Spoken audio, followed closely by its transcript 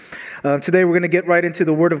Today we're going to get right into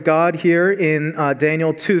the Word of God here in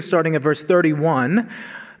Daniel 2, starting at verse 31,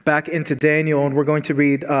 back into Daniel, and we're going to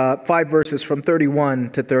read 5 verses from 31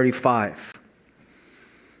 to 35.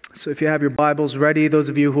 So if you have your Bibles ready, those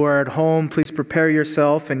of you who are at home, please prepare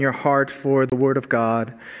yourself and your heart for the Word of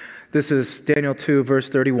God. This is Daniel 2, verse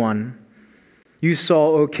 31. You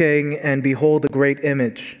saw, O king, and behold, a great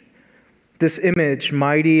image. This image,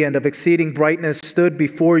 mighty and of exceeding brightness, stood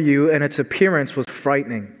before you, and its appearance was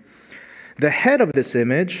frightening. The head of this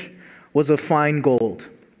image was of fine gold,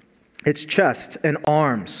 its chest and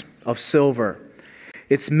arms of silver,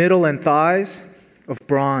 its middle and thighs of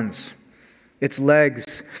bronze, its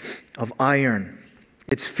legs of iron,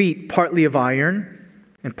 its feet partly of iron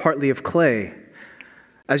and partly of clay.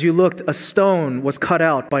 As you looked, a stone was cut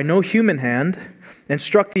out by no human hand and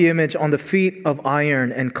struck the image on the feet of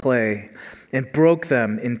iron and clay and broke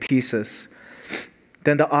them in pieces.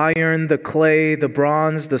 Then the iron, the clay, the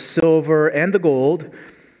bronze, the silver, and the gold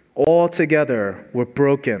all together were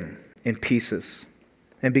broken in pieces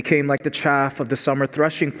and became like the chaff of the summer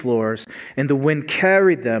threshing floors, and the wind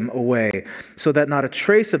carried them away so that not a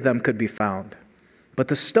trace of them could be found. But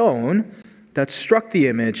the stone that struck the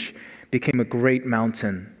image became a great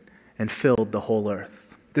mountain and filled the whole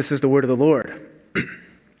earth. This is the word of the Lord.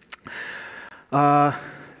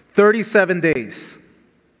 37 days.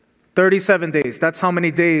 37 days. That's how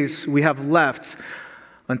many days we have left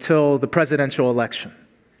until the presidential election.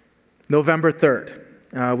 November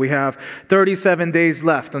 3rd. We have 37 days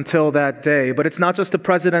left until that day. But it's not just a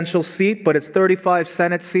presidential seat, but it's 35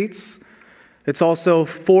 Senate seats. It's also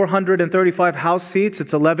 435 House seats.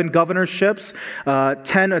 It's 11 governorships,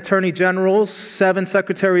 10 attorney generals, 7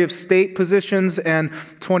 Secretary of State positions, and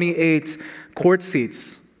 28 court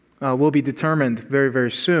seats will be determined very,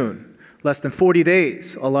 very soon. Less than 40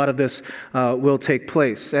 days, a lot of this will take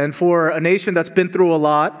place. And for a nation that's been through a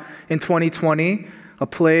lot in 2020, a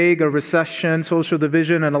plague, a recession, social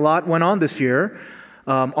division, and a lot went on this year,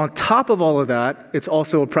 on top of all of that, it's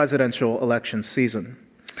also a presidential election season.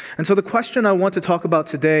 And so the question I want to talk about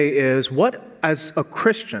today is, what, as a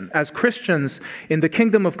Christian, as Christians in the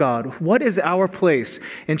kingdom of God, what is our place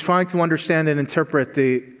in trying to understand and interpret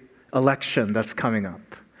the election that's coming up?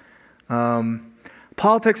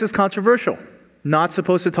 Politics is controversial. Not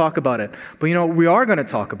supposed to talk about it. But we are going to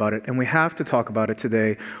talk about it, and we have to talk about it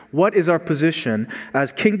today. What is our position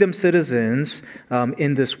as kingdom citizens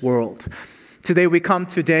in this world? Today we come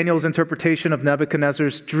to Daniel's interpretation of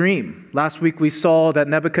Nebuchadnezzar's dream. Last week we saw that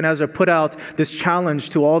Nebuchadnezzar put out this challenge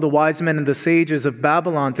to all the wise men and the sages of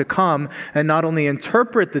Babylon to come and not only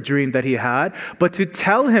interpret the dream that he had, but to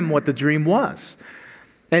tell him what the dream was.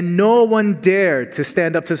 And no one dared to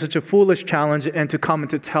stand up to such a foolish challenge and to come and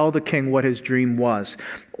to tell the king what his dream was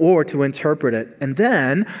or to interpret it. And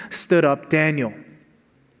then stood up Daniel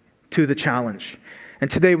to the challenge. And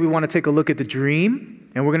today we want to take a look at the dream,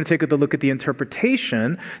 and we're going to take a look at the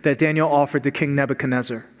interpretation that Daniel offered to King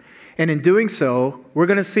Nebuchadnezzar. And in doing so, we're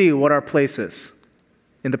going to see what our place is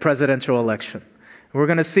in the presidential election. We're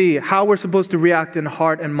going to see how we're supposed to react in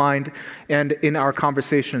heart and mind and in our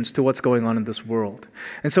conversations to what's going on in this world.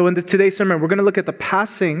 And so in today's sermon, we're going to look at the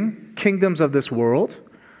passing kingdoms of this world.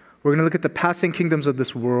 We're going to look at the passing kingdoms of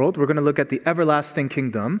this world. We're going to look at the everlasting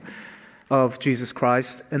kingdom of Jesus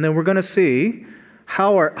Christ. And then we're going to see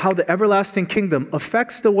how the everlasting kingdom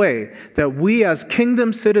affects the way that we as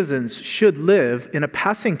kingdom citizens should live in a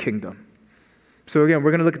passing kingdom. So again,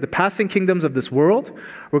 we're going to look at the passing kingdoms of this world.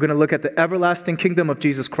 We're going to look at the everlasting kingdom of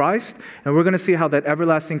Jesus Christ. And we're going to see how that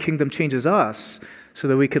everlasting kingdom changes us so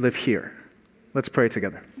that we can live here. Let's pray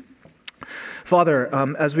together. Father,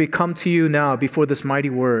 as we come to you now before this mighty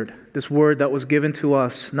word, this word that was given to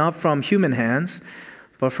us, not from human hands,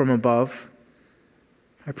 but from above,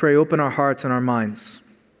 I pray open our hearts and our minds.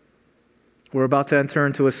 We're about to enter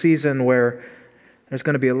into a season where there's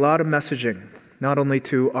going to be a lot of messaging, not only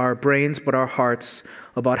to our brains, but our hearts,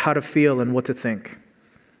 about how to feel and what to think.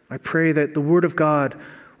 I pray that the Word of God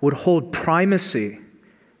would hold primacy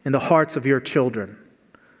in the hearts of your children,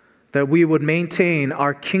 that we would maintain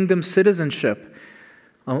our kingdom citizenship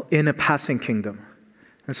in a passing kingdom.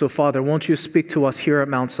 And so, Father, won't you speak to us here at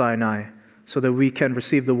Mount Sinai so that we can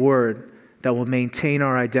receive the Word that will maintain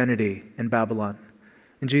our identity in Babylon.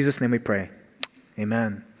 In Jesus' name we pray.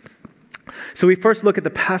 Amen. So we first look at the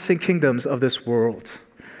passing kingdoms of this world.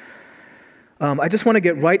 I just want to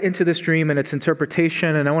get right into this dream and its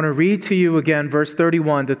interpretation, and I want to read to you again verse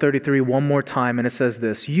 31 to 33 one more time, and it says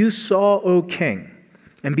this: You saw, O king,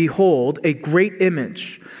 and behold, a great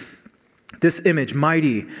image. This image,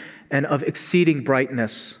 mighty and of exceeding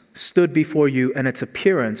brightness, stood before you, and its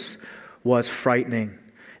appearance was frightening.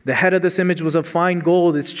 The head of this image was of fine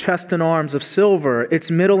gold, its chest and arms of silver, its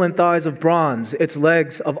middle and thighs of bronze, its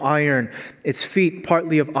legs of iron, its feet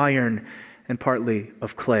partly of iron and partly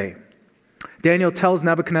of clay. Daniel tells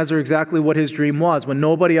Nebuchadnezzar exactly what his dream was. When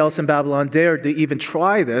nobody else in Babylon dared to even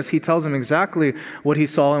try this, he tells him exactly what he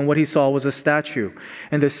saw, and what he saw was a statue.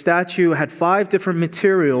 And the statue had 5 different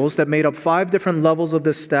materials that made up 5 different levels of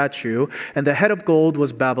this statue, and the head of gold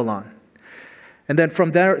was Babylon. And then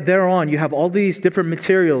from there on, you have all these different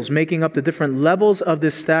materials making up the different levels of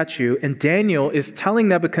this statue, and Daniel is telling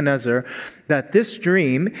Nebuchadnezzar that this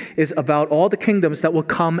dream is about all the kingdoms that will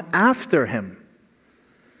come after him.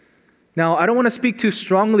 Now, I don't want to speak too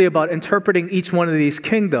strongly about interpreting each one of these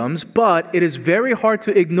kingdoms, but it is very hard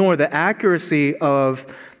to ignore the accuracy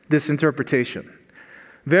of this interpretation.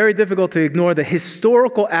 Very difficult to ignore the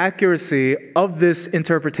historical accuracy of this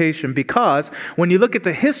interpretation, because when you look at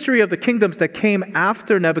the history of the kingdoms that came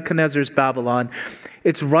after Nebuchadnezzar's Babylon,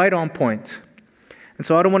 it's right on point. And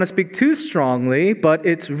so I don't want to speak too strongly, but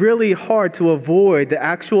it's really hard to avoid the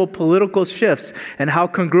actual political shifts and how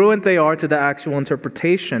congruent they are to the actual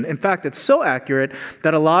interpretation. In fact, it's so accurate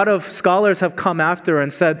that a lot of scholars have come after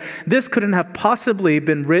and said, this couldn't have possibly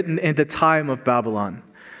been written in the time of Babylon.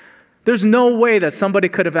 There's no way that somebody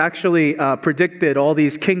could have actually predicted all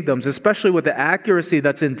these kingdoms, especially with the accuracy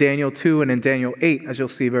that's in Daniel 2 and in Daniel 8, as you'll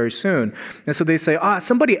see very soon. And so they say,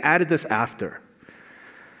 somebody added this after.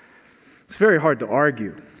 It's very hard to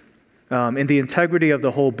argue in the integrity of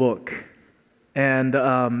the whole book. And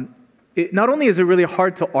not only is it really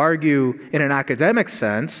hard to argue in an academic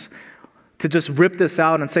sense, to just rip this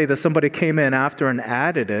out and say that somebody came in after and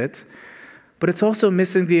added it, but it's also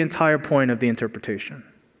missing the entire point of the interpretation.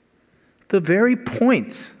 The very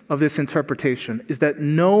point of this interpretation is that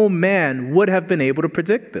no man would have been able to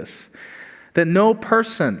predict this. That no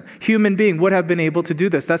person, human being, would have been able to do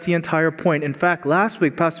this. That's the entire point. In fact, last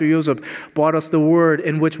week, Pastor Joseph brought us the word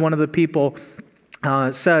in which one of the people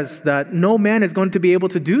says that no man is going to be able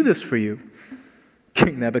to do this for you,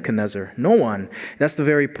 King Nebuchadnezzar. No one. That's the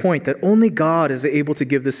very point, that only God is able to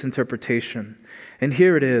give this interpretation. And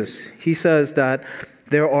here it is. He says that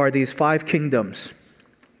there are these 5 kingdoms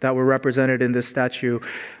that were represented in this statue.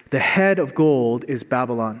 The head of gold is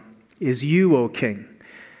Babylon, is you, O king.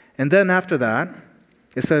 And then after that,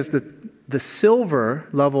 it says that the silver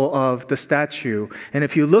level of the statue, and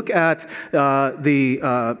if you look at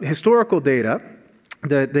the historical data,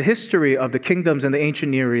 the history of the kingdoms in the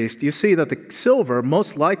ancient Near East, you see that the silver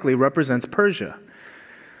most likely represents Persia.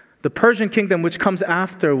 The Persian kingdom, which comes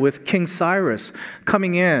after with King Cyrus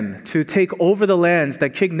coming in to take over the lands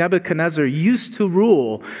that King Nebuchadnezzar used to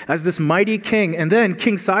rule as this mighty king. And then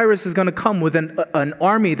King Cyrus is going to come with an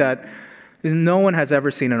army that no one has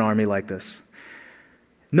ever seen an army like this.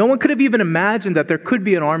 No one could have even imagined that there could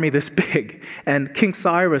be an army this big, and King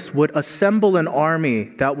Cyrus would assemble an army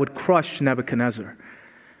that would crush Nebuchadnezzar.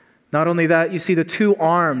 Not only that, you see the 2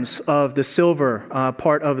 arms of the silver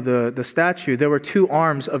part of the statue. There were 2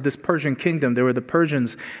 arms of this Persian kingdom. There were the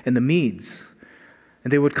Persians and the Medes,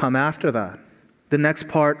 and they would come after that. The next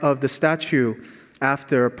part of the statue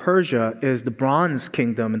after Persia is the Bronze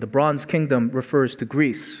Kingdom, and the Bronze Kingdom refers to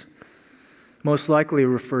Greece. Most likely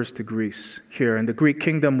refers to Greece here. And the Greek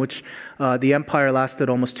kingdom, which the empire lasted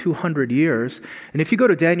almost 200 years. And if you go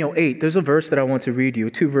to Daniel 8, there's a verse that I want to read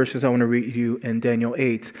you, 2 verses I want to read you in Daniel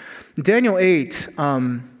 8. In Daniel 8,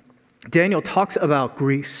 Daniel talks about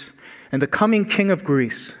Greece and the coming king of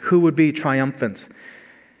Greece who would be triumphant.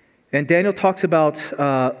 And Daniel talks about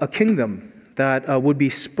a kingdom that would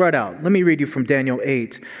be spread out. Let me read you from Daniel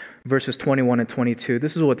 8. Verses 21 and 22.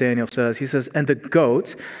 This is what Daniel says. He says, "And the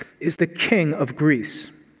goat is the king of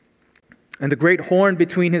Greece, and the great horn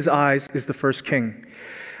between his eyes is the first king.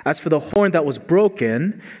 As for the horn that was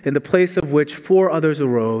broken, in the place of which 4 others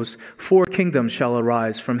arose, 4 kingdoms shall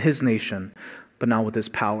arise from his nation, but not with his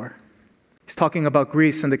power." He's talking about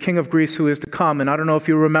Greece and the king of Greece who is to come. And I don't know if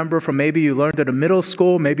you remember from maybe you learned it in middle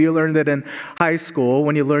school, maybe you learned it in high school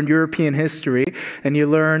when you learned European history, and you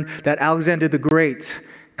learned that Alexander the Great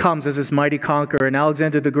comes as this mighty conqueror, and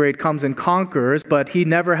Alexander the Great comes and conquers, but he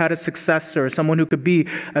never had a successor, someone who could be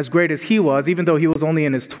as great as he was, even though he was only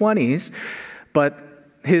in his 20s, but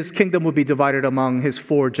his kingdom would be divided among his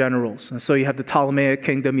 4 generals. And so you have the Ptolemaic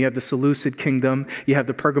kingdom, you have the Seleucid kingdom, you have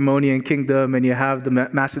the Pergamonian kingdom, and you have the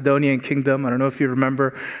Macedonian kingdom. I don't know if you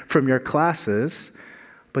remember from your classes,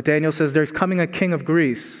 but Daniel says there's coming a king of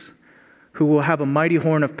Greece who will have a mighty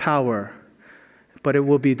horn of power, but it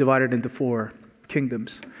will be divided into 4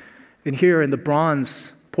 kingdoms. And here in the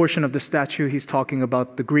bronze portion of the statue, he's talking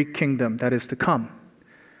about the Greek kingdom that is to come.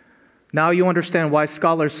 Now you understand why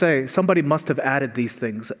scholars say somebody must have added these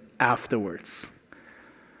things afterwards.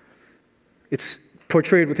 It's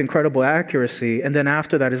portrayed with incredible accuracy. And then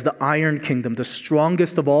after that is the Iron Kingdom, the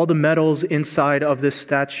strongest of all the metals inside of this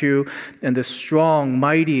statue. And this strong,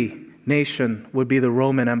 mighty nation would be the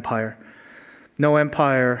Roman Empire. No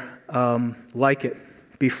empire like it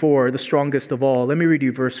before, the strongest of all. Let me read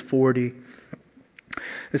you verse 40.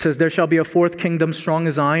 It says, "There shall be a fourth kingdom strong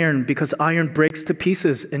as iron, because iron breaks to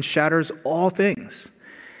pieces and shatters all things.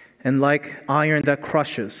 And like iron that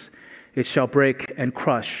crushes, it shall break and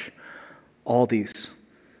crush all these."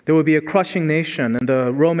 There would be a crushing nation, and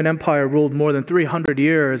the Roman Empire ruled more than 300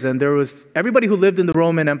 years, and everybody who lived in the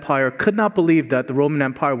Roman Empire could not believe that the Roman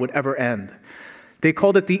Empire would ever end. They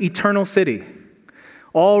called it the Eternal City.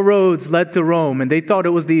 All roads led to Rome, and they thought it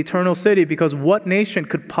was the Eternal City because what nation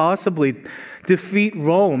could possibly defeat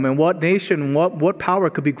Rome, and what nation, what power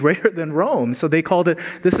could be greater than Rome? So they called it,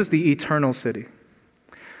 this is the Eternal City.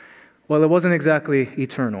 Well, it wasn't exactly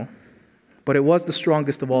eternal, but it was the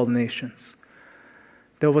strongest of all the nations.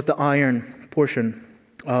 There was the iron portion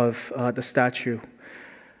of the statue.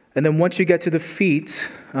 And then once you get to the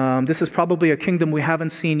feet, this is probably a kingdom we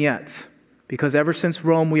haven't seen yet, because ever since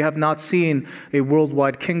Rome, we have not seen a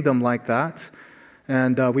worldwide kingdom like that.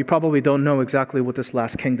 And we probably don't know exactly what this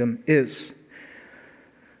last kingdom is.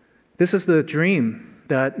 This is the dream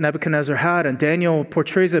that Nebuchadnezzar had, and Daniel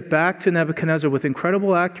portrays it back to Nebuchadnezzar with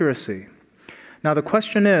incredible accuracy. Now the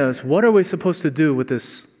question is, what are we supposed to do with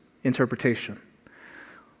this interpretation?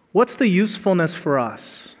 What's the usefulness for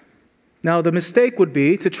us? Now the mistake would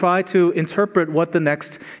be to try to interpret what the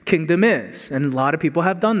next kingdom is, and a lot of people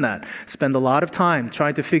have done that. Spend a lot of time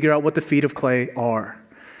trying to figure out what the feet of clay are.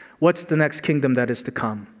 What's the next kingdom that is to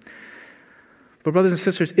come? But brothers and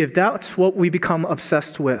sisters, if that's what we become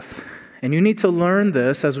obsessed with, and you need to learn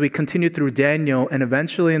this as we continue through Daniel, and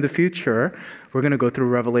eventually in the future, we're going to go through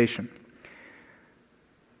Revelation.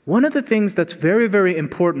 One of the things that's very, very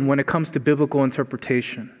important when it comes to biblical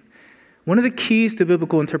interpretation, one of the keys to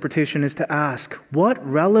biblical interpretation is to ask, what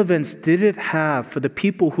relevance did it have for the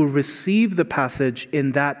people who received the passage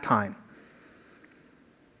in that time?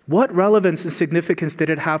 What relevance and significance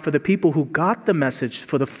did it have for the people who got the message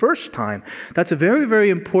for the first time? That's a very,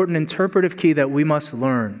 very important interpretive key that we must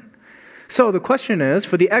learn. So the question is,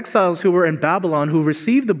 for the exiles who were in Babylon who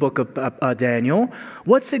received the book of Daniel,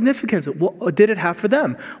 what significance did it have for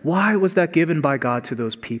them? Why was that given by God to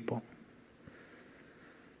those people?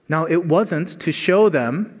 Now, it wasn't to show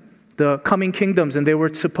them the coming kingdoms, and they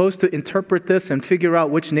were supposed to interpret this and figure out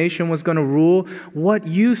which nation was going to rule. What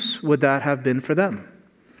use would that have been for them?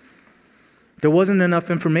 There wasn't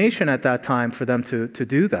enough information at that time for them to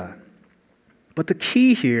do that. But the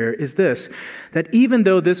key here is this, that even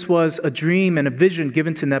though this was a dream and a vision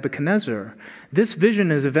given to Nebuchadnezzar, this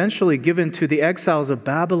vision is eventually given to the exiles of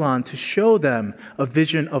Babylon to show them a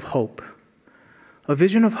vision of hope. A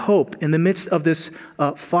vision of hope in the midst of this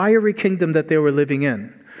fiery kingdom that they were living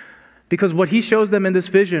in. Because what he shows them in this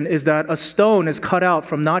vision is that a stone is cut out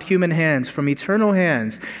from not human hands, from eternal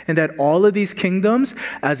hands, and that all of these kingdoms,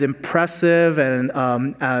 as impressive and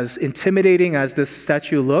as intimidating as this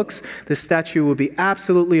statue looks, this statue will be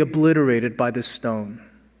absolutely obliterated by this stone.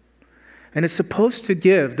 And it's supposed to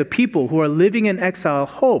give the people who are living in exile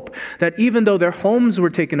hope that even though their homes were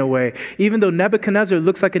taken away, even though Nebuchadnezzar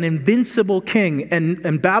looks like an invincible king,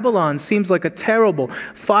 and Babylon seems like a terrible,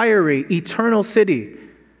 fiery, eternal city,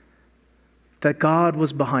 that God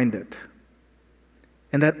was behind it,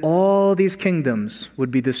 and that all these kingdoms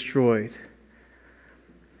would be destroyed,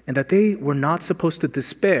 and that they were not supposed to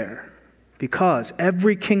despair, because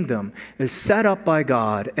every kingdom is set up by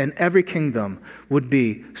God, and every kingdom would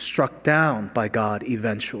be struck down by God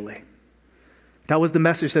eventually. That was the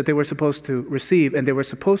message that they were supposed to receive, and they were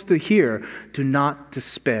supposed to hear, do not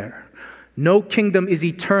despair. No kingdom is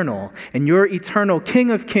eternal, and your eternal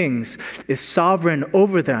King of Kings is sovereign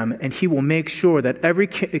over them, and he will make sure that every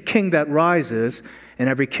king that rises and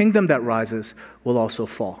every kingdom that rises will also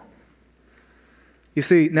fall. You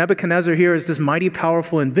see, Nebuchadnezzar here is this mighty,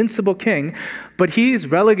 powerful, invincible king, but he is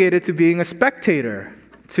relegated to being a spectator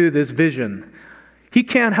to this vision. He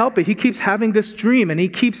can't help it. He keeps having this dream, and he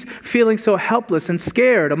keeps feeling so helpless and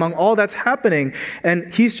scared among all that's happening.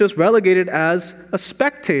 And he's just relegated as a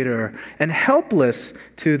spectator and helpless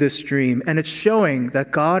to this dream. And it's showing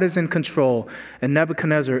that God is in control, and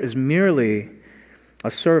Nebuchadnezzar is merely a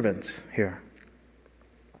servant here.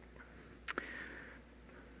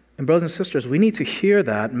 And brothers and sisters, we need to hear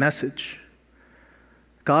that message.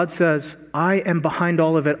 God says, I am behind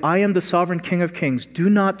all of it. I am the sovereign King of Kings. Do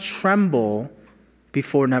not tremble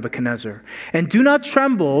before Nebuchadnezzar. And do not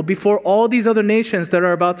tremble before all these other nations that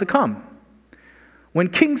are about to come. When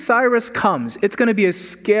King Cyrus comes, it's going to be a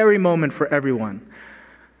scary moment for everyone.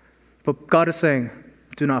 But God is saying,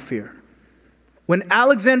 do not fear. When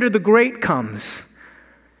Alexander the Great comes,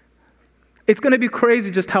 it's going to be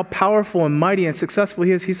crazy just how powerful and mighty and successful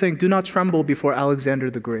he is. He's saying, do not tremble before Alexander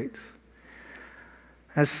the Great.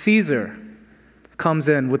 As Caesar comes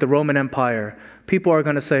in with the Roman Empire, people are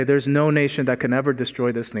going to say, there's no nation that can ever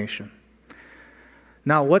destroy this nation.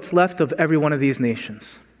 Now, what's left of every one of these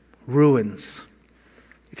nations? Ruins.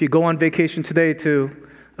 If you go on vacation today to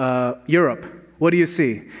Europe, what do you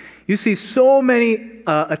see? You see so many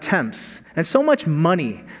attempts and so much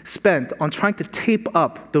money spent on trying to tape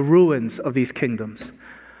up the ruins of these kingdoms.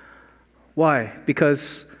 Why?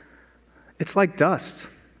 Because it's like dust.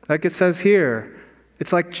 Like it says here,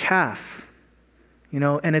 it's like chaff,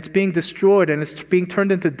 and it's being destroyed and it's being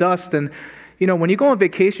turned into dust. And, when you go on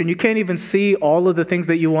vacation, you can't even see all of the things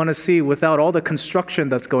that you want to see without all the construction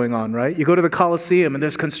that's going on, right? You go to the Colosseum and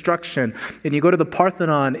there's construction. And you go to the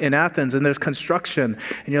Parthenon in Athens and there's construction.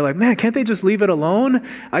 And you're like, man, can't they just leave it alone?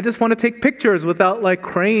 I just want to take pictures without like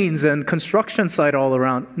cranes and construction site all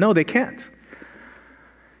around. No, they can't.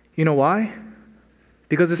 You know why?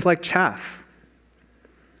 Because it's like chaff.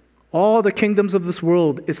 All the kingdoms of this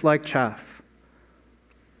world is like chaff.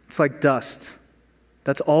 It's like dust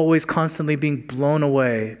that's always constantly being blown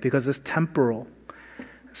away because it's temporal.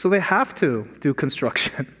 So they have to do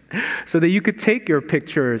construction so that you could take your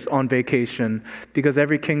pictures on vacation because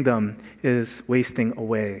every kingdom is wasting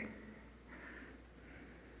away.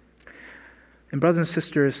 And brothers and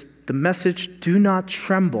sisters, the message, do not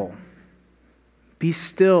tremble, be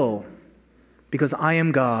still, because I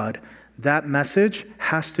am God, that message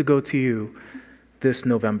has to go to you this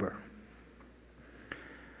November.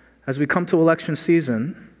 As we come to election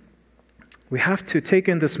season, we have to take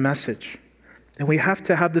in this message, and we have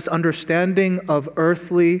to have this understanding of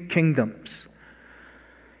earthly kingdoms.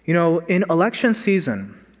 In election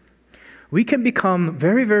season, we can become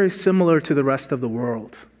very, very similar to the rest of the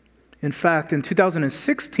world. In fact, in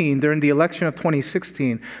 2016, during the election of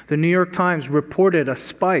 2016, the New York Times reported a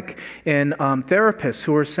spike in therapists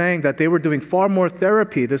who were saying that they were doing far more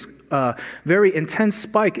therapy, this very intense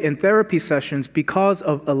spike in therapy sessions because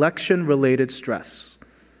of election-related stress.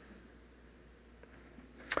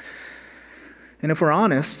 And if we're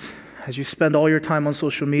honest, as you spend all your time on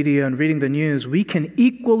social media and reading the news, we can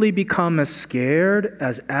equally become as scared,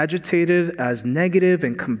 as agitated, as negative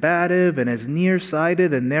and combative, and as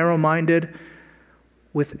nearsighted and narrow-minded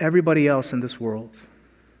with everybody else in this world.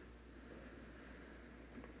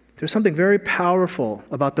 There's something very powerful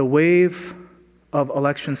about the wave of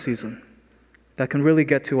election season that can really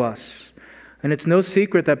get to us. And it's no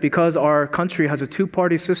secret that because our country has a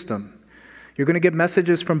two-party system, you're going to get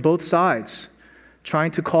messages from both sides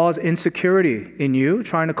trying to cause insecurity in you,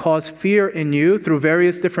 trying to cause fear in you through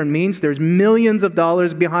various different means. There's millions of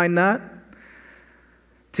dollars behind that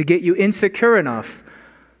to get you insecure enough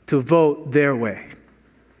to vote their way.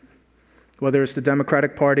 Whether it's the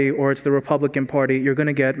Democratic Party or it's the Republican Party, you're going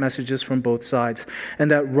to get messages from both sides.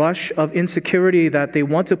 And that rush of insecurity that they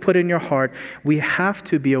want to put in your heart, we have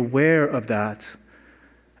to be aware of that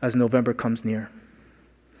as November comes near.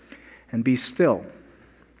 And be still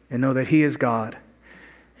and know that He is God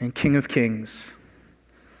and King of Kings.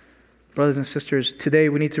 Brothers and sisters, today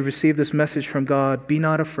we need to receive this message from God. Be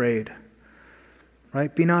not afraid,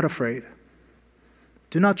 right? Be not afraid.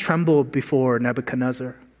 Do not tremble before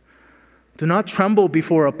Nebuchadnezzar. Do not tremble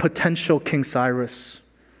before a potential King Cyrus.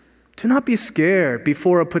 Do not be scared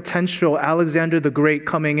before a potential Alexander the Great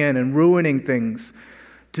coming in and ruining things.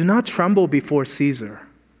 Do not tremble before Caesar.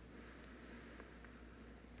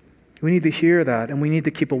 We need to hear that, and we need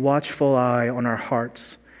to keep a watchful eye on our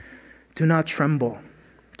hearts. Do not tremble.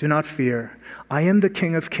 Do not fear. I am the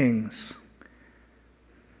King of Kings.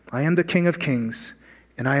 I am the King of Kings,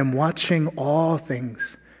 and I am watching all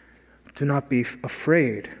things. Do not be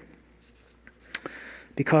afraid.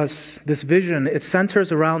 Because this vision, it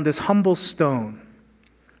centers around this humble stone.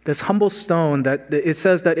 This humble stone that it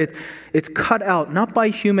says that it's cut out not by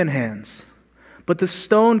human hands, but the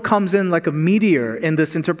stone comes in like a meteor in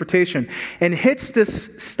this interpretation and hits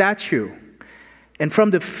this statue. And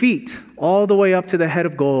from the feet all the way up to the head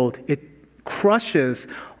of gold, it crushes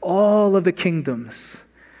all of the kingdoms.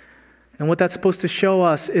 And what that's supposed to show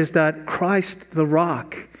us is that Christ, the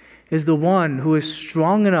rock, is the one who is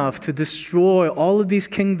strong enough to destroy all of these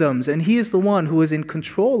kingdoms, and He is the one who is in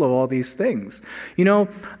control of all these things. The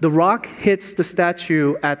rock hits the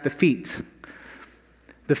statue at the feet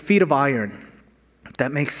of iron.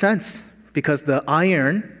 That makes sense, because the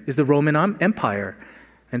iron is the Roman Empire,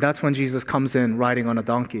 and that's when Jesus comes in riding on a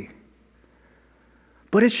donkey.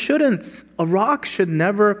 But it shouldn't. A rock should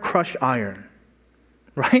never crush iron,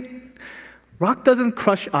 right? Rock doesn't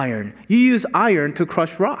crush iron. You use iron to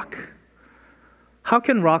crush rock. How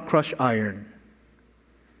can rock crush iron?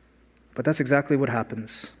 But that's exactly what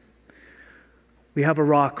happens. We have a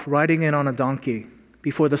rock riding in on a donkey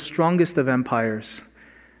before the strongest of empires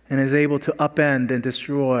and is able to upend and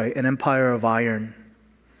destroy an empire of iron.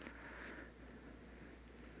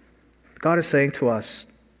 God is saying to us,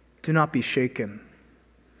 do not be shaken,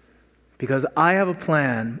 because I have a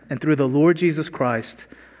plan, and through the Lord Jesus Christ,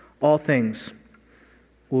 all things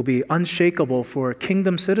will be unshakable for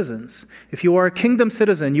kingdom citizens. If you are a kingdom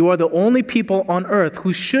citizen, you are the only people on earth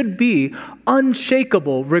who should be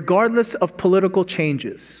unshakable regardless of political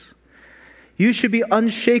changes. You should be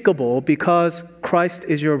unshakable because Christ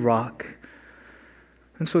is your rock.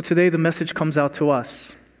 And so today the message comes out to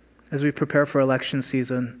us as we prepare for election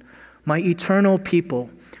season. My eternal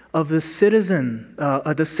people of the citizenry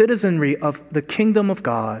of the kingdom of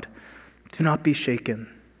God, do not be shaken.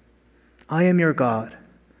 I am your God.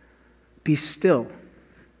 Be still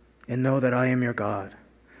and know that I am your God,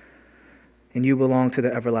 and you belong to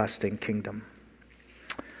the everlasting kingdom.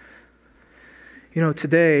 You know,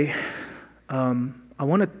 today, I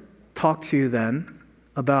want to talk to you then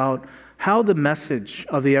about how the message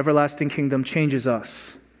of the everlasting kingdom changes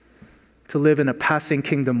us to live in a passing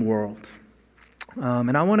kingdom world.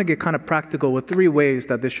 And I want to get kind of practical with 3 ways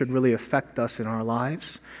that this should really affect us in our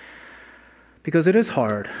lives, because it is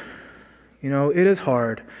hard. You know, it is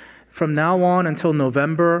hard. From now on until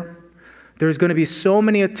November, there's going to be so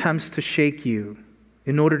many attempts to shake you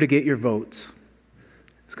in order to get your vote.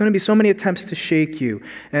 There's going to be so many attempts to shake you.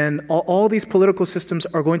 And all these political systems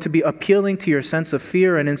are going to be appealing to your sense of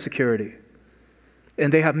fear and insecurity.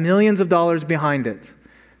 And they have millions of dollars behind it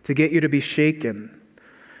to get you to be shaken.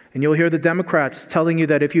 And you'll hear the Democrats telling you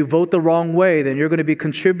that if you vote the wrong way, then you're going to be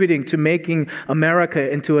contributing to making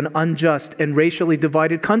America into an unjust and racially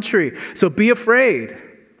divided country. So be afraid.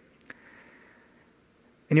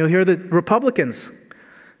 And you'll hear the Republicans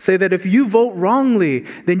say that if you vote wrongly,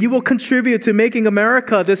 then you will contribute to making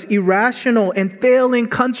America this irrational and failing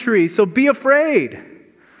country. So be afraid.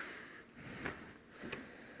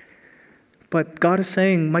 But God is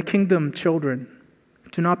saying, my kingdom children,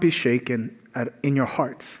 do not be shaken in your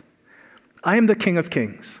hearts. I am the King of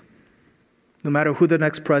Kings. No matter who the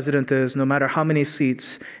next president is, no matter how many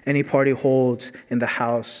seats any party holds in the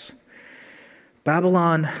House,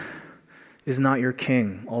 Babylon is not your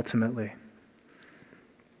king, ultimately.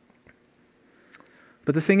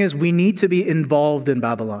 But the thing is, we need to be involved in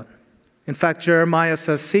Babylon. In fact, Jeremiah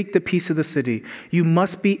says, seek the peace of the city. You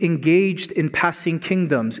must be engaged in passing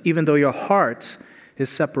kingdoms, even though your heart is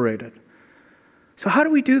separated. So how do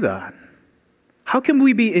we do that? How can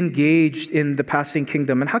we be engaged in the passing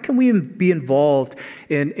kingdom? And how can we be involved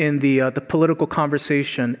in the political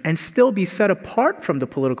conversation and still be set apart from the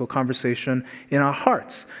political conversation in our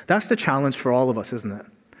hearts? That's the challenge for all of us, isn't it?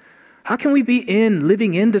 How can we be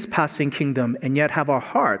living in this passing kingdom and yet have our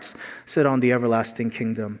hearts sit on the everlasting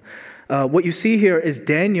kingdom? What you see here is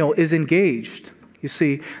Daniel is engaged. You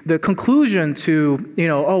see, the conclusion to,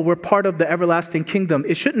 we're part of the everlasting kingdom,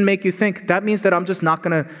 it shouldn't make you think that means that I'm just not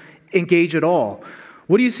going to engage at all.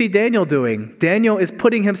 What do you see Daniel doing? Daniel is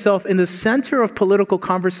putting himself in the center of political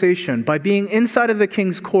conversation by being inside of the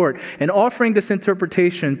king's court and offering this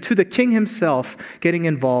interpretation to the king himself, getting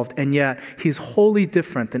involved, and yet he's wholly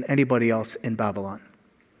different than anybody else in Babylon.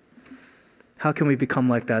 How can we become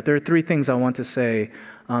like that? There are 3 things I want to say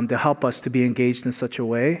to help us to be engaged in such a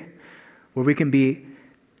way where we can be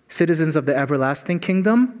citizens of the everlasting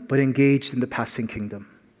kingdom, but engaged in the passing kingdom.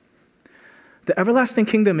 The everlasting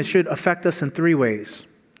kingdom, it should affect us in 3 ways.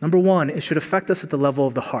 Number 1, it should affect us at the level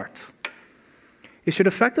of the heart. It should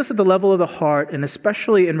affect us at the level of the heart, and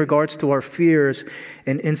especially in regards to our fears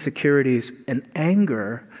and insecurities and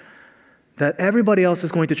anger that everybody else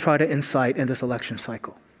is going to try to incite in this election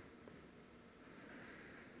cycle.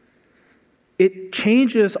 It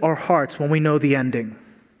changes our hearts when we know the ending.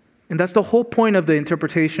 And that's the whole point of the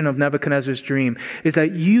interpretation of Nebuchadnezzar's dream, is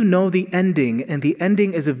that you know the ending, and the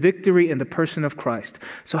ending is a victory in the person of Christ.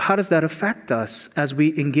 So how does that affect us as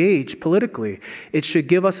we engage politically? It should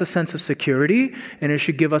give us a sense of security, and it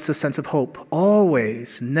should give us a sense of hope.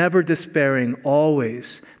 Always, never despairing,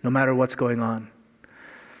 always, no matter what's going on.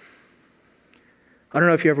 I don't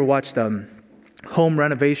know if you ever watched home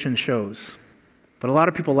renovation shows. But a lot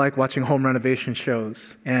of people like watching home renovation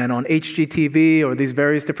shows. And on HGTV or these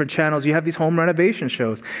various different channels, you have these home renovation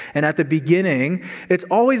shows. And at the beginning, it's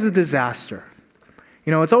always a disaster.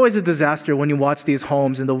 It's always a disaster when you watch these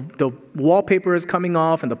homes and the wallpaper is coming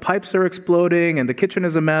off and the pipes are exploding and the kitchen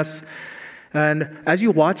is a mess. And as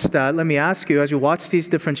you watch that, let me ask you, as you watch these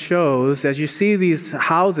different shows, as you see these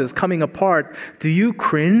houses coming apart, do you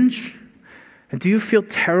cringe? And do you feel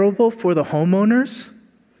terrible for the homeowners?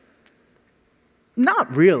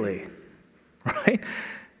 Not really, right?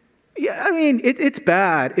 Yeah, I mean, it's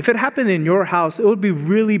bad. If it happened in your house, it would be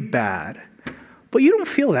really bad. But you don't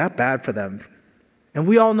feel that bad for them. And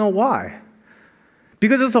we all know why.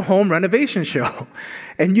 Because it's a home renovation show.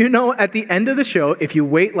 And you know, at the end of the show, if you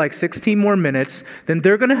wait like 16 more minutes, then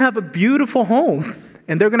they're going to have a beautiful home.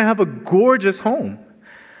 And they're going to have a gorgeous home.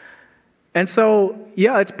 And so,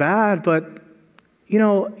 yeah, it's bad, but, you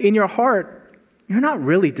know, in your heart, you're not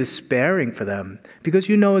really despairing for them because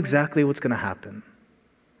you know exactly what's going to happen.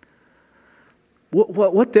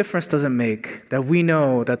 What difference does it make that we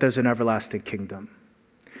know that there's an everlasting kingdom?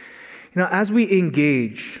 You know, as we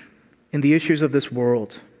engage in the issues of this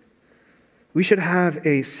world, we should have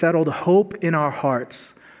a settled hope in our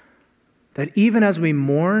hearts that even as we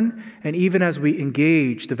mourn and even as we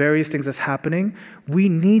engage the various things that's happening, we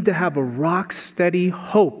need to have a rock-steady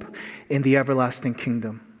hope in the everlasting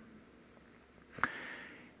kingdom.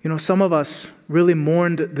 You know, some of us really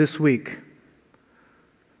mourned this week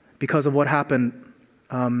because of what happened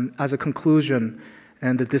as a conclusion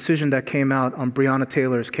and the decision that came out on Breonna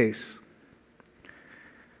Taylor's case.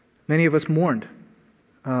 Many of us mourned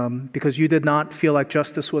because you did not feel like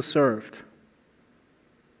justice was served.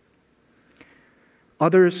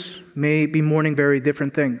 Others may be mourning very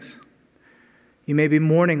different things. You may be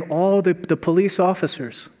mourning all the police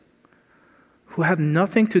officers who have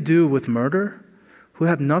nothing to do with murder, who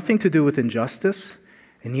have nothing to do with injustice,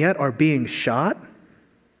 and yet are being shot.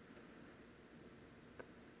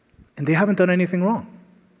 And they haven't done anything wrong.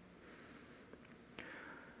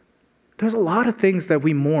 There's a lot of things that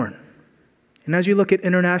we mourn. And as you look at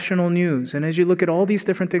international news, and as you look at all these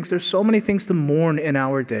different things, there's so many things to mourn in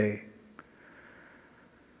our day.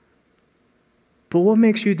 But what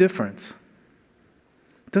makes you different?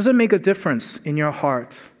 Does it make a difference in your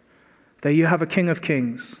heart that you have a King of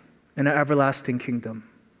Kings and an everlasting kingdom?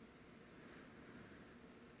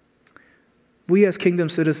 We as kingdom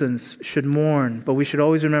citizens should mourn, but we should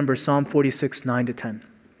always remember Psalm 46, 9-10.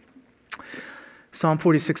 Psalm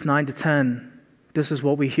 46, 9-10, this is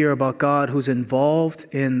what we hear about God who's involved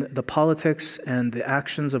in the politics and the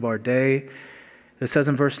actions of our day. It says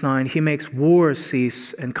in verse 9, He makes wars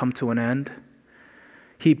cease and come to an end.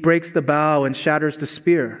 He breaks the bow and shatters the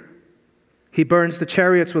spear. He burns the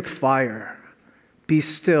chariots with fire. Be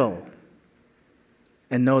still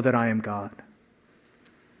and know that I am God.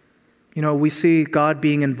 You know, we see God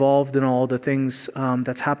being involved in all the things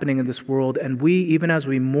that's happening in this world. And we, even as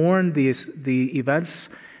we mourn the events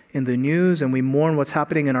in the news and we mourn what's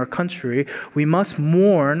happening in our country, we must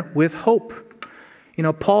mourn with hope. You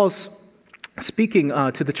know, Paul's speaking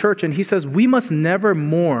to the church and he says, we must never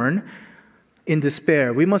mourn in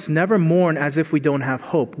despair. We must never mourn as if we don't have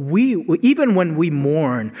hope. Even when we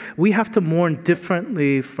mourn, we have to mourn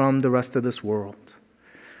differently from the rest of this world.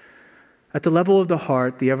 At the level of the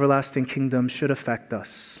heart, the everlasting kingdom should affect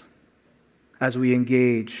us as we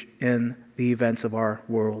engage in the events of our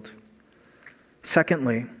world.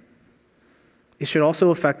 Secondly, it should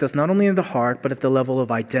also affect us not only in the heart, but at the level of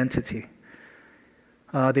identity.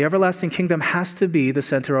 The everlasting kingdom has to be the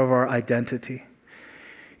center of our identity.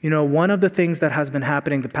 You know, one of the things that has been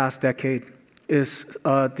happening the past decade is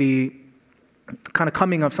the kind of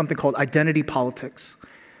coming of something called identity politics,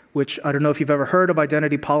 which I don't know if you've ever heard of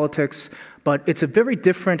identity politics, but it's a very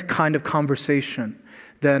different kind of conversation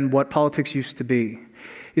than what politics used to be.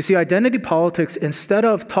 You see, identity politics, instead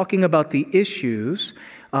of talking about the issues,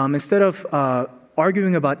 instead of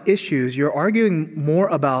arguing about issues, you're arguing more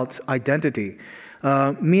about identity.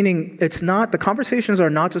 Meaning the conversations are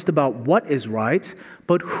not just about what is right,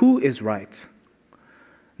 but who is right.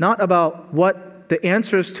 Not about what the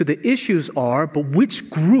answers to the issues are, but which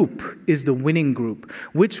group is the winning group?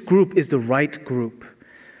 Which group is the right group?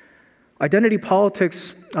 Identity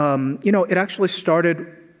politics, it actually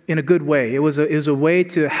started in a good way. It was a way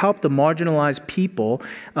to help the marginalized people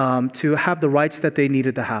to have the rights that they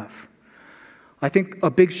needed to have. I think a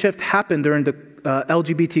big shift happened during the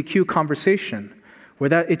LGBTQ conversation,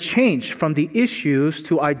 where it changed from the issues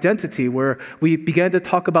to identity, where we began to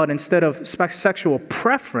talk about, instead of sexual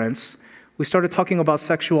preference, we started talking about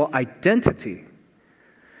sexual identity.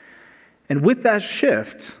 And with that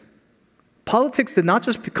shift, politics did not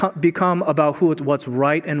just become about what's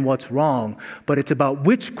right and what's wrong, but it's about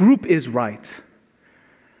which group is right.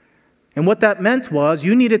 And what that meant was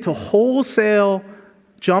you needed to wholesale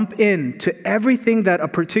jump in to everything that a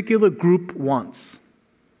particular group wants.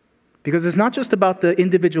 Because it's not just about the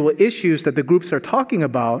individual issues that the groups are talking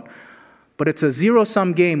about, but it's a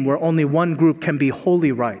zero-sum game where only one group can be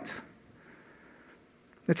wholly right.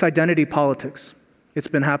 It's identity politics. It's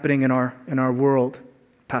been happening in our world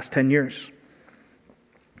past 10 years,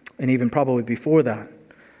 and even probably before that.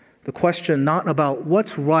 The question not about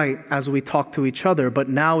what's right as we talk to each other, but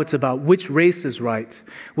now it's about which race is right,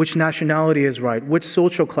 which nationality is right, which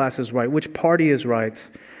social class is right, which party is right.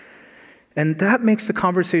 And that makes the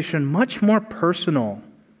conversation much more personal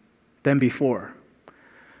than before.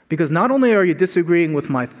 Because not only are you disagreeing with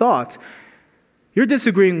my thoughts, you're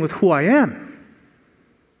disagreeing with who I am.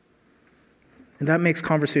 And that makes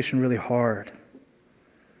conversation really hard.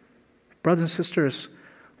 Brothers and sisters,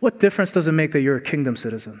 what difference does it make that you're a kingdom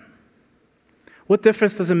citizen? What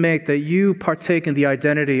difference does it make that you partake in the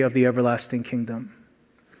identity of the everlasting kingdom?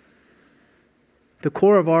 The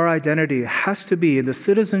core of our identity has to be in the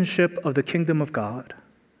citizenship of the kingdom of God.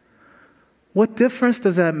 What difference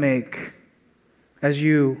does that make as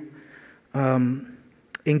you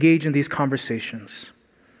engage in these conversations?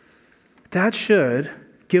 That should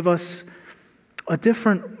give us a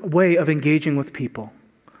different way of engaging with people.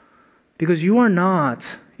 Because you are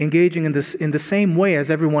not engaging in the same way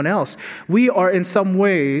as everyone else. We are in some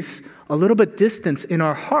ways a little bit distant in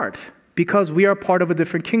our heart because we are part of a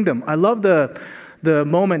different kingdom. I love the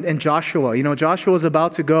moment in Joshua. You know, Joshua is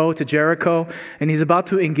about to go to Jericho, and he's about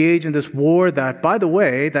to engage in this war that, by the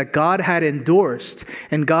way, that God had endorsed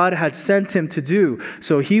and God had sent him to do.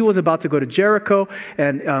 So he was about to go to Jericho,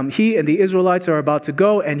 and he and the Israelites are about to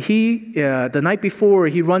go, and the night before,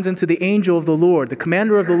 he runs into the angel of the Lord, the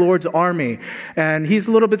commander of the Lord's army, and he's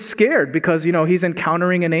a little bit scared because, you know, he's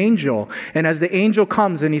encountering an angel. And as the angel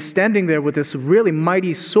comes, and he's standing there with this really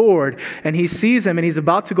mighty sword, and he sees him, and he's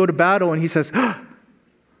about to go to battle, and he says,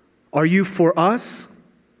 "Are you for us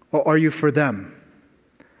or are you for them?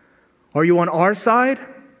 Are you on our side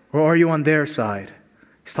or are you on their side?"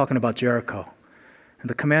 He's talking about Jericho. And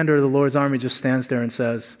the commander of the Lord's army just stands there and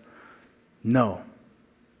says, "No."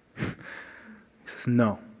 He says,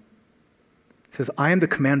 "No." He says, "I am the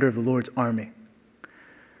commander of the Lord's army."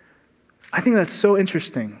 I think that's so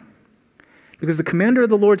interesting. Because the commander of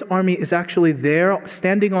the Lord's army is actually there,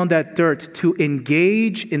 standing on that dirt to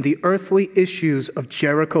engage in the earthly issues of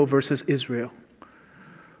Jericho versus Israel.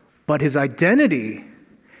 But his identity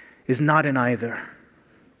is not in either.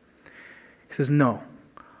 He says, "No,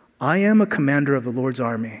 I am a commander of the Lord's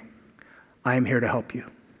army. I am here to help you."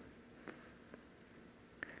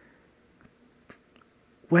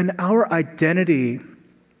 When our identity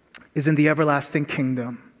is in the everlasting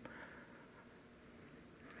kingdom,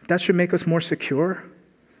 that should make us more secure,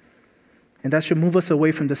 and that should move us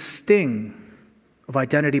away from the sting of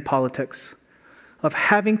identity politics, of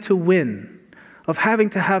having to win, of having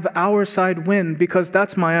to have our side win because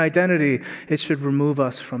that's my identity. It should remove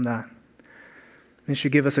us from that. It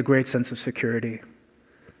should give us a great sense of security.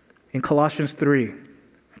 In Colossians 3,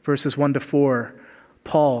 verses 1 to 4,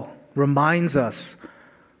 Paul reminds us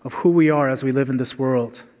of who we are as we live in this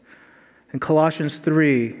world. In Colossians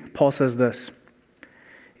 3, Paul says this,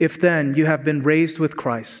 "If then you have been raised with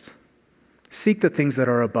Christ, seek the things that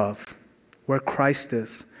are above, where Christ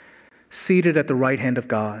is, seated at the right hand of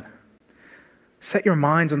God. Set your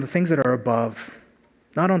minds on the things that are above,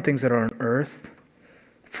 not on things that are on earth.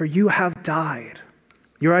 For you have died."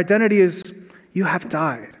 Your identity is, you have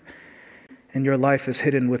died, and your life is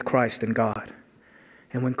hidden with Christ in God.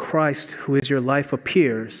 And when Christ, who is your life,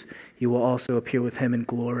 appears, you will also appear with him in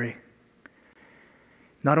glory.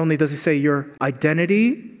 Not only does he say your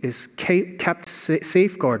identity is kept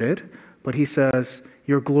safeguarded, but he says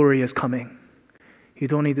your glory is coming. You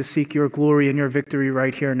don't need to seek your glory and your victory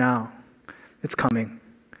right here now. It's coming.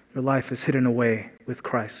 Your life is hidden away with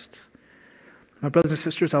Christ. My brothers and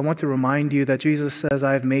sisters, I want to remind you that Jesus says,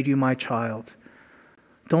 "I have made you my child."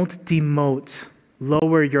 Don't demote,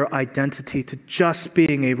 lower your identity to just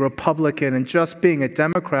being a Republican and just being a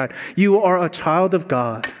Democrat. You are a child of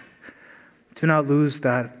God. Do not lose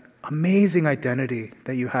that amazing identity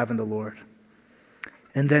that you have in the Lord.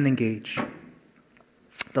 And then engage.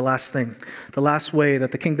 The last thing, the last way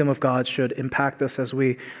that the kingdom of God should impact us as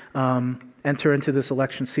we enter into this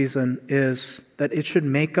election season is that it should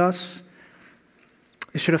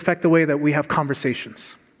affect the way that we have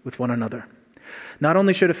conversations with one another. Not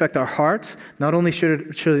only should it affect our heart, not only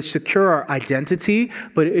should it secure our identity,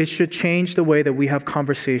 but it should change the way that we have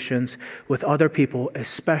conversations with other people,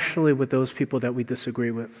 especially with those people that we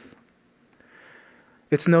disagree with.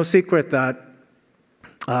 It's no secret that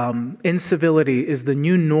incivility is the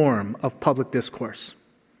new norm of public discourse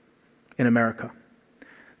in America.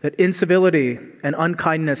 That incivility and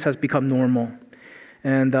unkindness has become normal.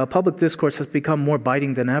 And public discourse has become more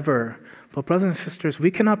biting than ever. But brothers and sisters,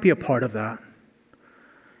 we cannot be a part of that.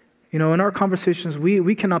 In our conversations,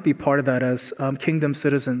 we cannot be part of that as kingdom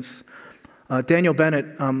citizens. Daniel Bennett,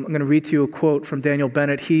 I'm going to read to you a quote from Daniel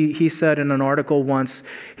Bennett. He said in an article once,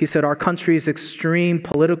 he said, "Our country's extreme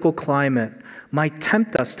political climate might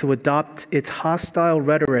tempt us to adopt its hostile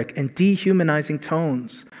rhetoric and dehumanizing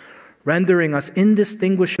tones, rendering us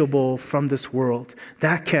indistinguishable from this world.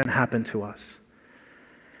 That can't happen to us."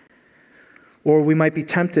 Or we might be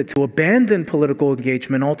tempted to abandon political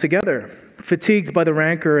engagement altogether, fatigued by the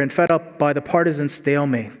rancor and fed up by the partisan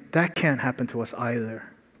stalemate. That can't happen to us either.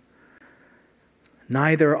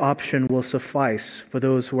 Neither option will suffice for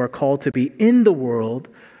those who are called to be in the world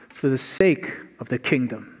for the sake of the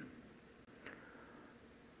kingdom.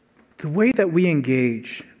 The way that we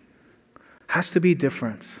engage has to be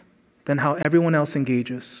different than how everyone else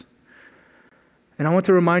engages. And I want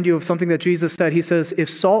to remind you of something that Jesus said. He says, if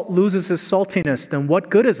salt loses its saltiness, then what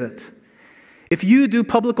good is it? If you do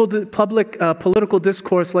public political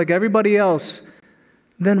discourse like everybody else,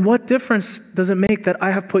 then what difference does it make that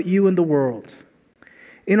I have put you in the world?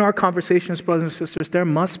 In our conversations, brothers and sisters, there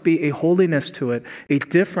must be a holiness to it, a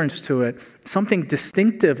difference to it, something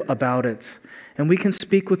distinctive about it. And we can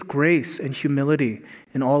speak with grace and humility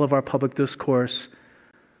in all of our public discourse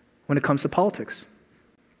when it comes to politics.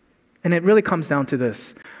 And it really comes down to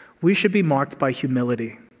this. We should be marked by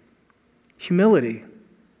humility. Humility.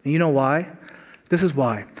 And you know why? This is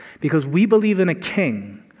why. Because we believe in a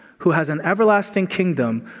king who has an everlasting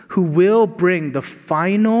kingdom, who will bring the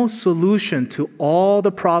final solution to all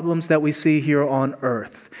the problems that we see here on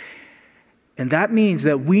earth. And that means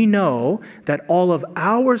that we know that all of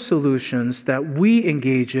our solutions that we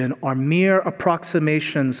engage in are mere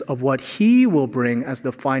approximations of what he will bring as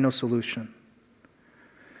the final solution.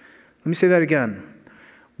 Let me say that again.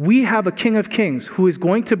 We have a King of Kings who is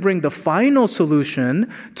going to bring the final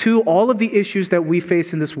solution to all of the issues that we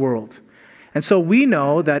face in this world. And so we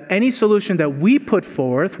know that any solution that we put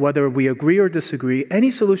forth, whether we agree or disagree,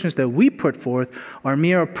 any solutions that we put forth are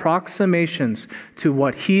mere approximations to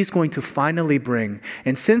what he's going to finally bring.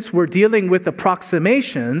 And since we're dealing with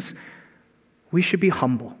approximations, we should be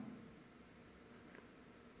humble.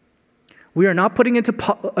 We are not putting into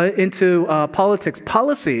politics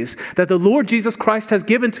policies that the Lord Jesus Christ has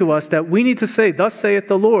given to us that we need to say, "Thus saith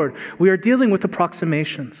the Lord." We are dealing with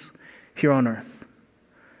approximations here on earth.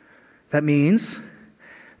 That means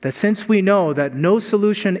that since we know that no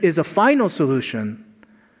solution is a final solution,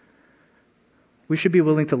 we should be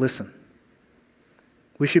willing to listen.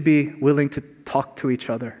 We should be willing to talk to each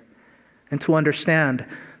other and to understand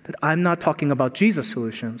that I'm not talking about Jesus'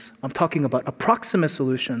 solutions. I'm talking about approximate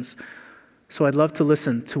solutions. So I'd love to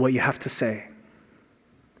listen to what you have to say.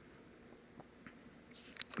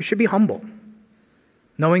 We should be humble,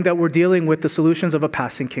 knowing that we're dealing with the solutions of a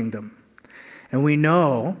passing kingdom. And we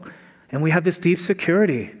know, and we have this deep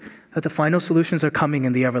security that the final solutions are coming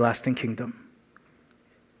in the everlasting kingdom.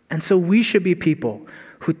 And so we should be people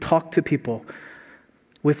who talk to people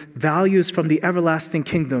with values from the everlasting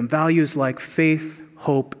kingdom, values like faith,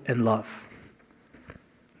 hope, and love.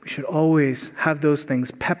 We should always have those things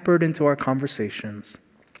peppered into our conversations.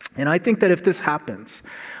 And I think that if this happens,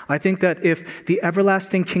 I think that if the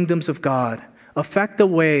everlasting kingdoms of God affect the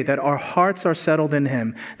way that our hearts are settled in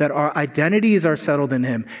him, that our identities are settled in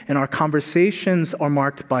him, and our conversations are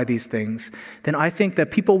marked by these things, then I think that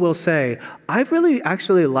people will say, I really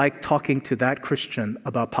actually like talking to that Christian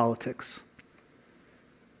about politics.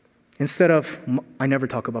 Instead of, I never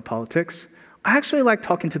talk about politics, I actually like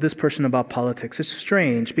talking to this person about politics. It's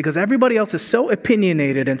strange because everybody else is so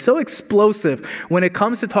opinionated and so explosive when it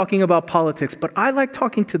comes to talking about politics. But I like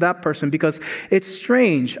talking to that person because it's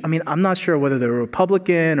strange. I mean, I'm not sure whether they're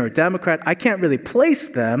Republican or Democrat. I can't really place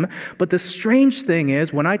them. But the strange thing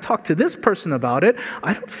is when I talk to this person about it,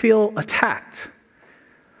 I don't feel attacked.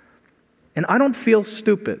 And I don't feel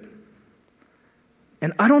stupid.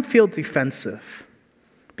 And I don't feel defensive.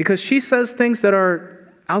 Because she says things that are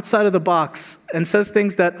outside of the box and says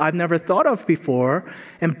things that I've never thought of before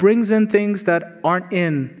and brings in things that aren't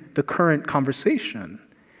in the current conversation.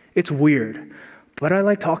 It's weird, but I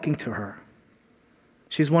like talking to her.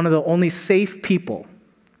 She's one of the only safe people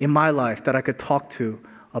in my life that I could talk to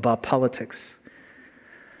about politics.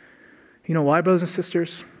 You know why, brothers and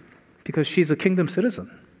sisters? Because she's a kingdom citizen.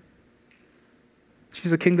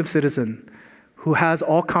 She's a kingdom citizen who has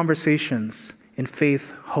all conversations in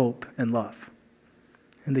faith, hope, and love.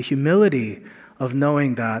 And the humility of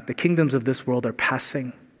knowing that the kingdoms of this world are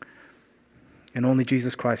passing and only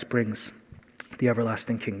Jesus Christ brings the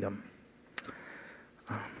everlasting kingdom.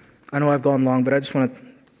 I know I've gone long, but I just want to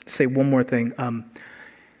say one more thing.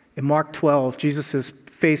 In Mark 12, Jesus is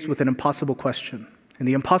faced with an impossible question. And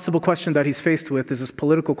the impossible question that he's faced with is this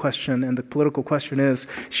political question, and the political question is,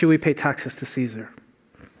 should we pay taxes to Caesar?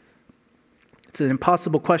 It's an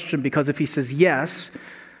impossible question because if he says yes,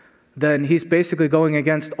 then he's basically going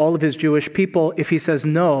against all of his Jewish people. If he says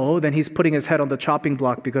no, then he's putting his head on the chopping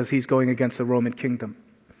block because he's going against the Roman kingdom.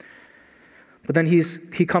 But then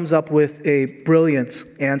he comes up with a brilliant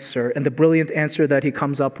answer, and the brilliant answer that he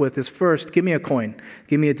comes up with is, first, give me a coin,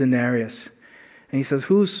 give me a denarius. And he says,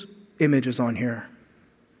 whose image is on here?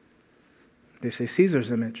 They say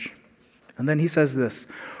Caesar's image. And then he says this,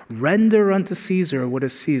 render unto Caesar what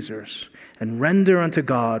is Caesar's, and render unto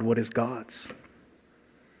God what is God's.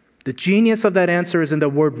 The genius of that answer is in the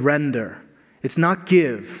word render. It's not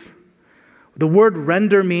give. The word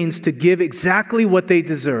render means to give exactly what they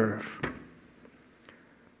deserve.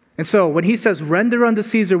 And so when he says render unto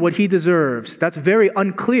Caesar what he deserves, that's very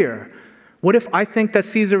unclear. What if I think that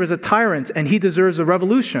Caesar is a tyrant and he deserves a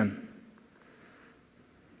revolution?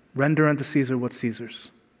 Render unto Caesar what's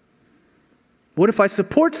Caesar's. What if I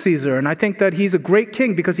support Caesar and I think that he's a great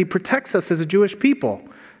king because he protects us as a Jewish people?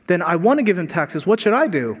 Then I want to give him taxes. What should I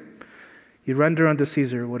do? You render unto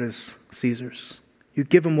Caesar what is Caesar's. You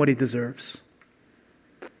give him what he deserves.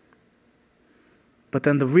 But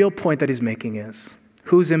then the real point that he's making is,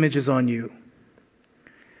 whose image is on you?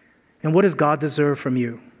 And what does God deserve from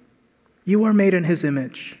you? You are made in his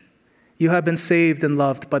image. You have been saved and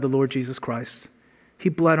loved by the Lord Jesus Christ. He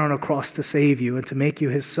bled on a cross to save you and to make you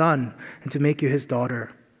his son and to make you his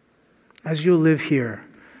daughter. As you live here,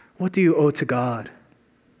 what do you owe to God?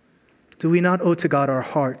 Do we not owe to God our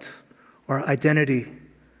heart, our identity,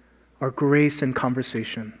 our grace and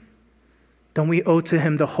conversation? Don't we owe to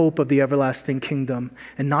him the hope of the everlasting kingdom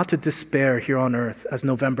and not to despair here on earth as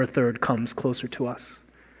November 3rd comes closer to us?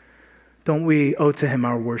 Don't we owe to him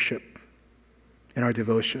our worship and our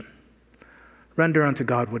devotion? Render unto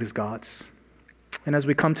God what is God's. And as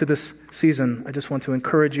we come to this season, I just want to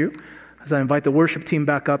encourage you, as I invite the worship team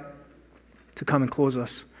back up to come and close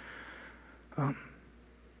us,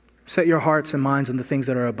 set your hearts and minds on the things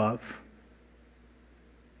that are above.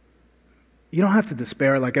 You don't have to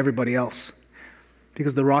despair like everybody else,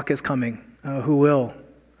 because the rock is coming, who will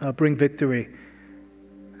bring victory.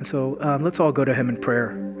 And so let's all go to him in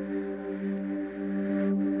prayer.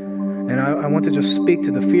 And I want to just speak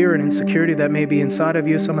to the fear and insecurity that may be inside of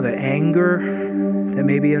you, some of the anger that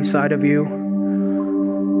may be inside of you.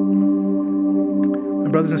 My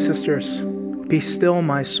brothers and sisters, be still,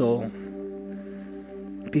 my soul.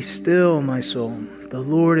 Be still, my soul. The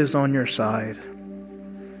Lord is on your side.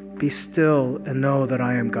 Be still and know that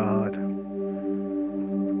I am God.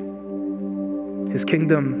 His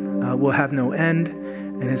kingdom will have no end,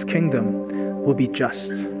 and his kingdom will be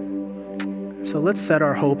just. So let's set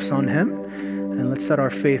our hopes on him, and let's set our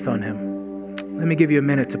faith on him. Let me give you a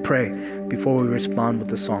minute to pray before we respond with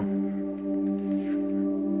the song.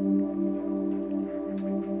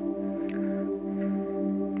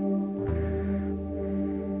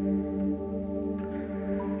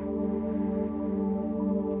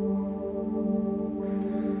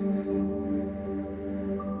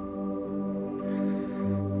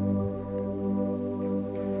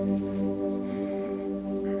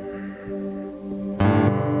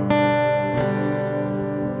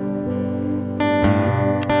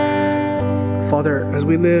 Father, as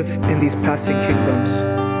we live in these passing kingdoms,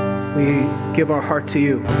 we give our heart to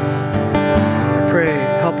you. I pray,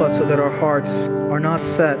 help us so that our hearts are not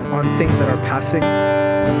set on things that are passing.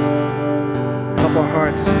 Help our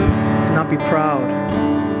hearts to not be proud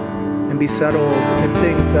and be settled in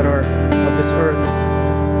things that are of this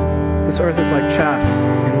earth. This earth is like chaff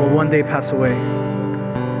and will one day pass away.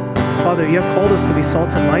 Father, you have called us to be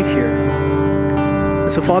salt and light here.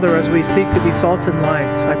 So, Father, as we seek to be salt and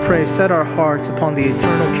light, I pray, set our hearts upon the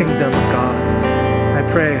eternal kingdom of God.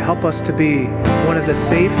 I pray, help us to be one of the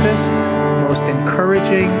safest, most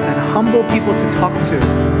encouraging, and humble people to talk to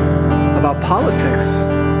about politics,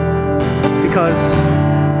 because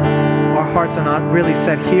our hearts are not really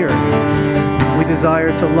set here. We desire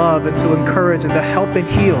to love and to encourage and to help and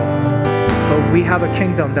heal, but we have a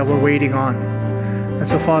kingdom that we're waiting on. And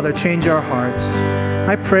so, Father, change our hearts.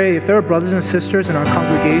 I pray if there are brothers and sisters in our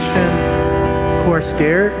congregation who are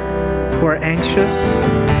scared, who are anxious,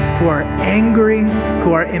 who are angry,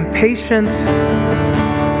 who are impatient,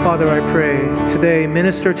 Father, I pray today,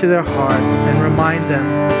 minister to their heart and remind them,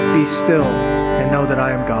 be still and know that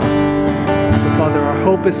I am God. So, Father, our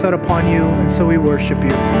hope is set upon you, and so we worship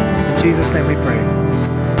you. In Jesus' name we pray.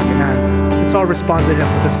 Amen. Let's all respond to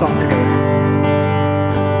him with a song together.